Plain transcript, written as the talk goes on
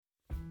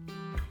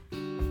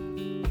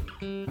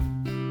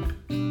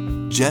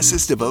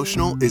Jess's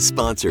devotional is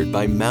sponsored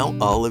by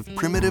Mount Olive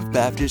Primitive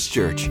Baptist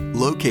Church,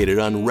 located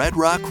on Red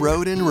Rock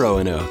Road in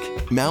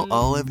Roanoke. Mount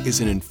Olive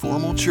is an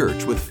informal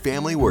church with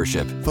family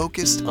worship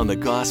focused on the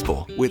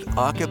gospel with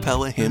a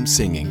cappella hymn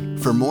singing.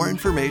 For more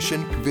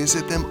information,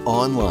 visit them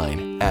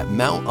online at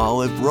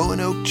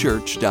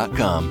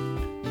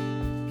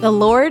mountoliveroanokechurch.com. The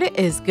Lord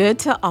is good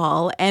to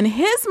all, and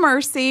His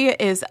mercy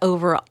is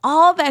over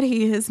all that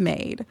He has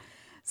made.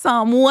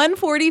 Psalm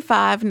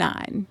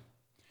 145:9.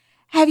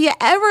 Have you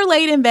ever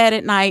laid in bed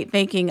at night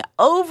thinking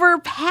over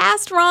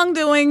past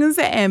wrongdoings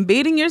and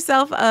beating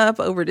yourself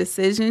up over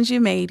decisions you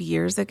made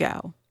years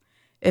ago?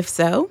 If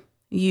so,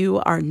 you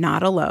are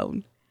not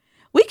alone.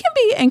 We can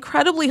be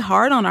incredibly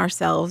hard on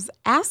ourselves,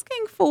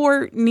 asking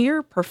for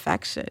near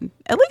perfection.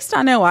 At least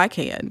I know I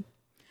can.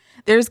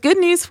 There's good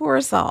news for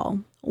us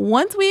all.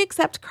 Once we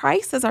accept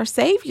Christ as our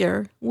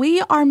Savior, we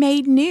are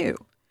made new.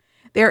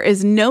 There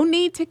is no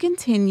need to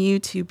continue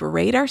to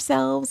berate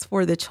ourselves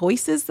for the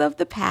choices of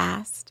the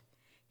past.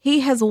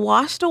 He has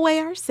washed away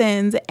our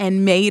sins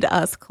and made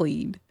us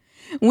clean.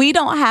 We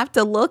don't have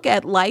to look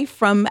at life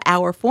from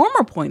our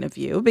former point of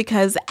view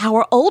because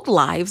our old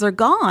lives are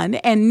gone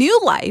and new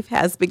life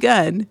has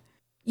begun.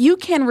 You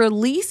can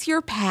release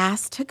your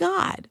past to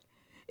God.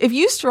 If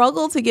you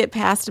struggle to get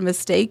past a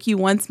mistake you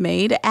once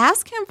made,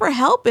 ask Him for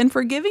help in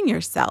forgiving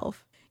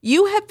yourself.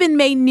 You have been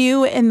made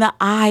new in the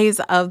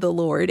eyes of the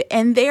Lord,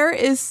 and there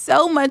is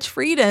so much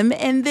freedom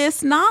in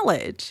this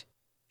knowledge.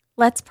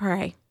 Let's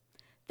pray.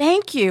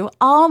 Thank you,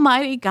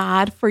 Almighty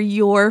God, for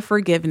your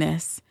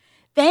forgiveness.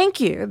 Thank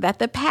you that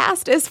the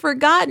past is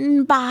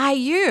forgotten by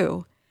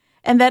you,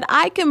 and that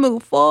I can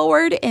move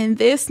forward in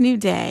this new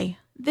day,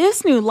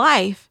 this new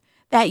life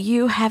that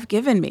you have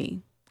given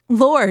me.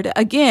 Lord,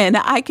 again,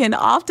 I can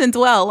often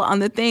dwell on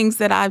the things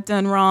that I've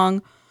done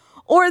wrong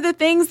or the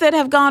things that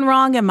have gone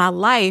wrong in my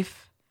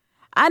life.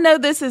 I know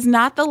this is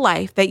not the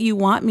life that you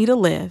want me to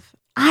live.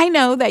 I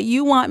know that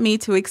you want me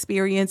to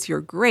experience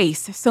your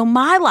grace so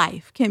my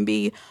life can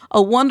be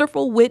a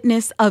wonderful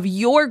witness of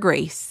your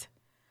grace.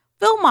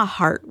 Fill my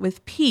heart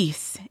with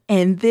peace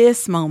in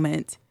this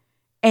moment.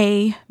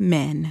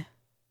 Amen.